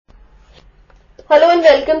Hello and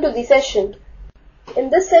welcome to the session. In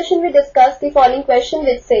this session we discuss the following question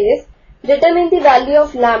which says, determine the value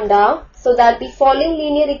of lambda so that the following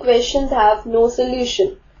linear equations have no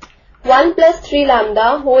solution. 1 plus 3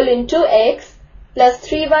 lambda whole into x plus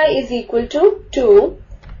 3y is equal to 2.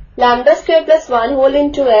 Lambda square plus 1 whole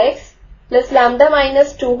into x plus lambda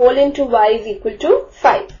minus 2 whole into y is equal to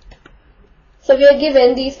 5. So we are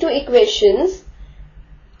given these two equations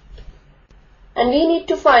and we need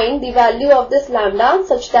to find the value of this lambda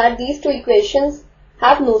such that these two equations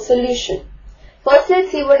have no solution. First,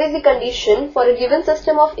 let's see what is the condition for a given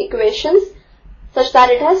system of equations such that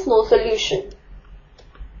it has no solution.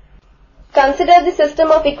 Consider the system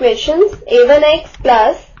of equations a1x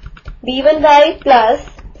plus b1y plus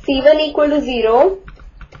c1 equal to 0,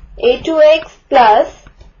 a2x plus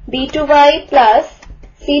b2y plus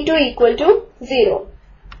c2 equal to 0.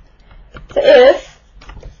 So if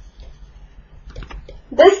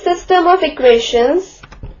this system of equations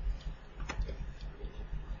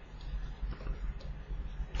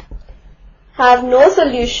have no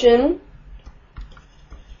solution,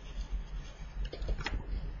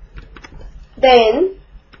 then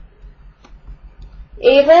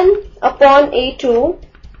a1 upon a2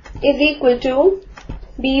 is equal to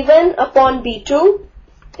b1 upon b2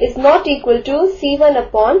 is not equal to c1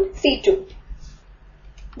 upon c2.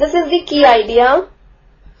 This is the key idea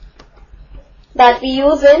that we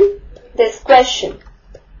use in this question.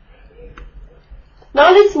 Now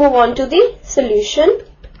let's move on to the solution.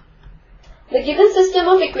 The given system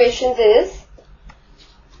of equations is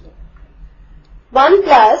 1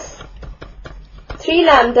 plus 3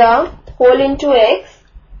 lambda whole into x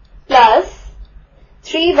plus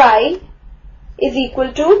 3y is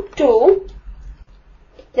equal to 2.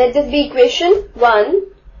 Let this be equation 1.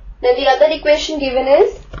 Then the other equation given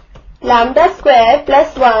is lambda square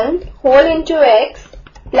plus 1 whole into x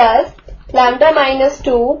plus lambda minus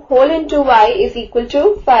 2 whole into y is equal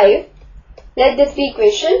to 5. Let this be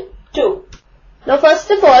equation 2. Now first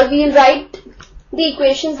of all we will write the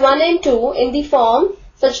equations 1 and 2 in the form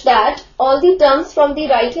such that all the terms from the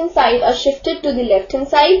right hand side are shifted to the left hand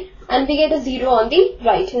side and we get a 0 on the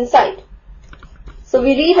right hand side. So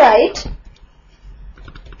we rewrite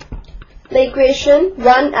the equation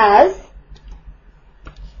 1 as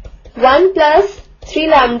 1 plus 3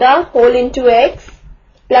 lambda whole into x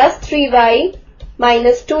plus 3y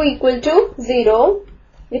minus 2 equal to 0.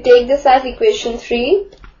 We take this as equation 3.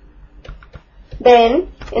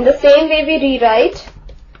 Then in the same way we rewrite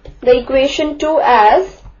the equation 2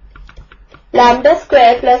 as lambda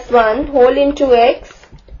square plus 1 whole into x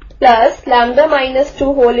plus lambda minus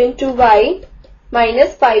 2 whole into y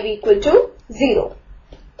minus 5 equal to 0.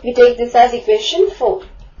 We take this as equation 4.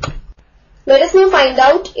 Let us now find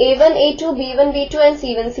out a1, a2, b1, b2 and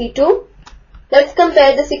c1, c2. Let's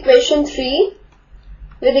compare this equation 3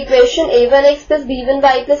 with equation a1x plus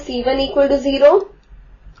b1y plus c1 equal to 0.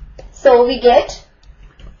 So we get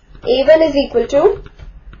a1 is equal to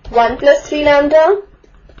 1 plus 3 lambda,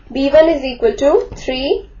 b1 is equal to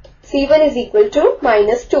 3, c1 is equal to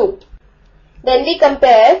minus 2. Then we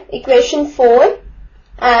compare equation 4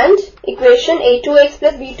 and equation a2x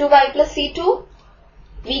plus b2y plus c2.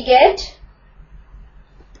 We get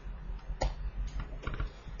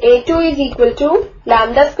a2 is equal to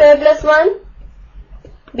lambda square plus 1,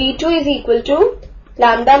 b2 is equal to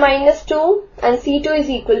lambda minus 2 and c2 is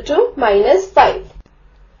equal to minus 5.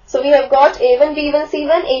 So we have got a1, b1,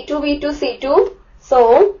 c1, a2, b2, c2.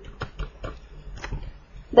 So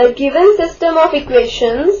the given system of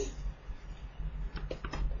equations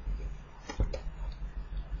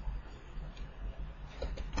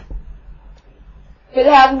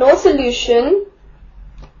will have no solution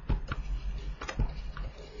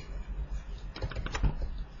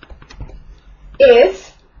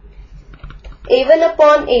if a1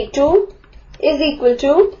 upon a2 is equal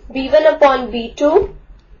to b1 upon b2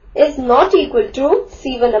 is not equal to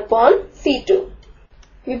c1 upon c2.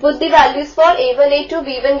 We put the values for a1, a2,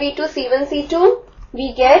 b1, b2, c1, c2.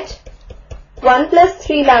 We get 1 plus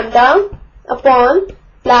 3 lambda upon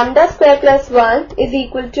lambda square plus 1 is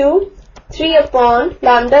equal to 3 upon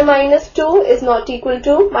lambda minus 2 is not equal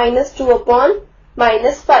to minus 2 upon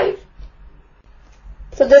minus 5.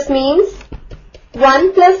 So this means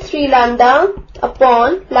 1 plus 3 lambda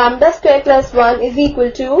upon lambda square plus 1 is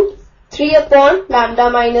equal to 3 upon lambda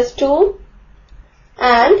minus 2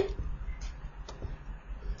 and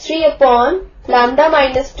 3 upon lambda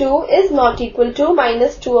minus 2 is not equal to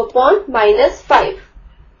minus 2 upon minus 5.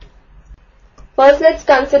 First let's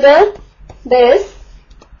consider this,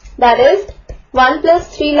 that is 1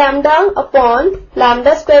 plus 3 lambda upon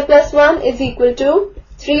lambda square plus 1 is equal to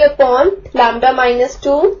 3 upon lambda minus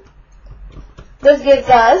 2 This gives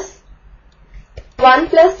us 1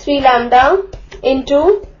 plus 3 lambda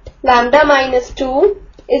into lambda minus 2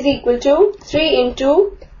 is equal to 3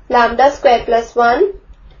 into lambda square plus 1.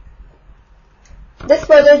 This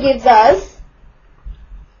further gives us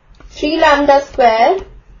 3 lambda square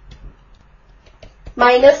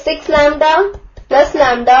minus 6 lambda plus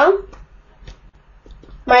lambda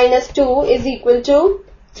minus 2 is equal to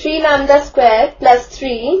 3 lambda square plus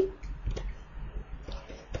 3.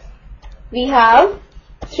 We have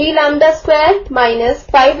 3 lambda square minus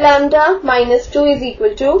 5 lambda minus 2 is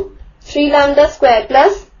equal to 3 lambda square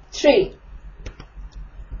plus 3.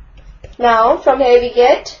 Now from here we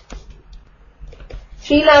get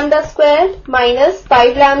 3 lambda square minus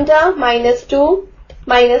 5 lambda minus 2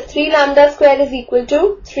 minus 3 lambda square is equal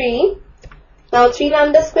to 3. Now 3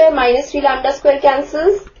 lambda square minus 3 lambda square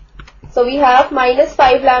cancels. So we have minus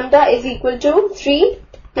 5 lambda is equal to 3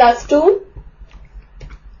 plus 2,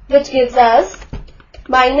 which gives us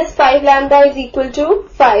minus 5 lambda is equal to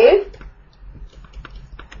 5.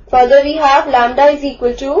 Further we have lambda is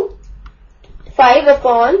equal to 5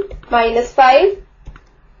 upon minus 5.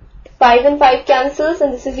 5 and 5 cancels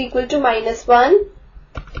and this is equal to minus 1.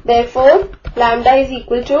 Therefore, lambda is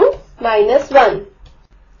equal to minus 1.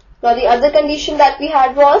 Now the other condition that we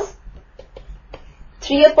had was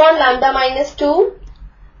 3 upon lambda minus 2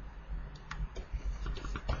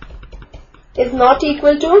 is not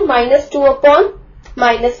equal to minus 2 upon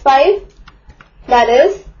minus 5. That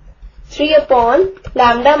is 3 upon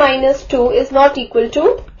lambda minus 2 is not equal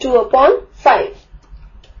to 2 upon 5.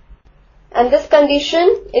 And this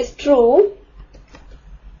condition is true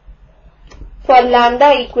for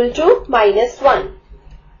lambda equal to minus 1.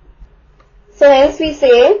 So hence we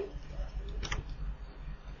say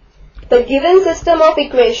the given system of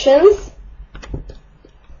equations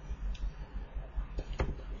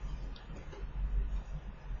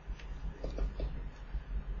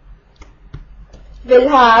will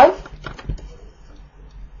have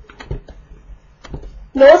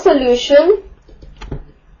no solution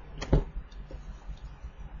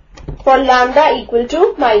for lambda equal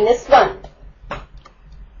to minus 1.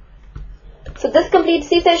 So this completes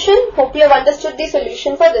the session. Hope you have understood the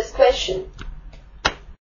solution for this question.